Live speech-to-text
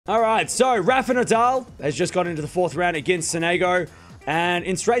All right, so Rafa Nadal has just got into the fourth round against Sonego, and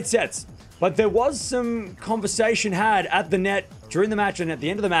in straight sets. But there was some conversation had at the net during the match and at the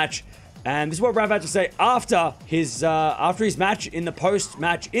end of the match, and this is what Rafa had to say after his match in the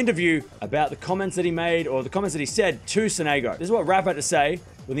post-match interview about the comments that he made, or the comments that he said to Sonego. This is what Rafa had to say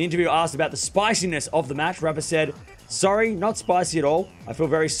when the interviewer asked about the spiciness of the match. Rafa said, "Sorry, not spicy at all. I feel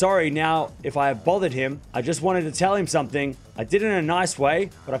very sorry now if I have bothered him. I just wanted to tell him something. I did it in a nice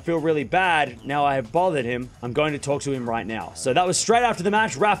way, but I feel really bad now I have bothered him. I'm going to talk to him right now." So that was straight after the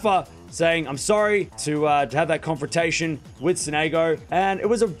match. Rafa saying, "I'm sorry to have that confrontation with Sonego." And it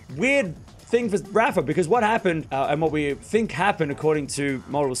was a weird thing for Rafa, because what happened, and what we think happened according to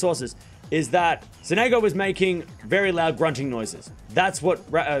multiple sources, is that Sonego was making very loud grunting noises. That's what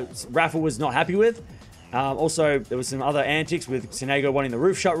Rafa was not happy with. Also, there was some other antics with Sonego wanting the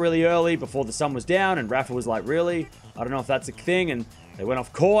roof shut really early before the sun was down, and Rafa was like, "Really? I don't know if that's a thing," and they went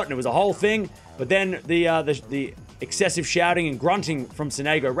off court, and it was a whole thing. But then the excessive shouting and grunting from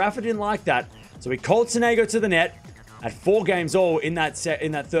Sonego, Rafa didn't like that, so he called Sonego to the net at 4 games all in that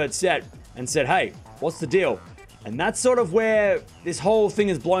third set, and said, "Hey, what's the deal?" And that's sort of where this whole thing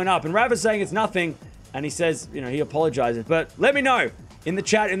is blown up. And Rafa's saying it's nothing, and he says, he apologizes. But let me know in the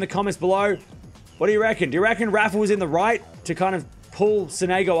chat, in the comments below, what do you reckon? Do you reckon Rafa was in the right to kind of pull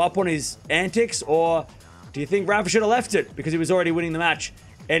Sonego up on his antics? Or do you think Rafa should have left it because he was already winning the match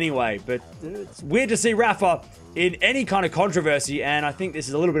anyway? But it's weird to see Rafa in any kind of controversy, and I think this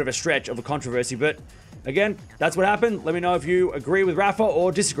is a little bit of a stretch of a controversy. But again, that's what happened. Let me know if you agree with Rafa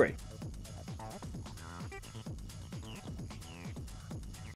or disagree.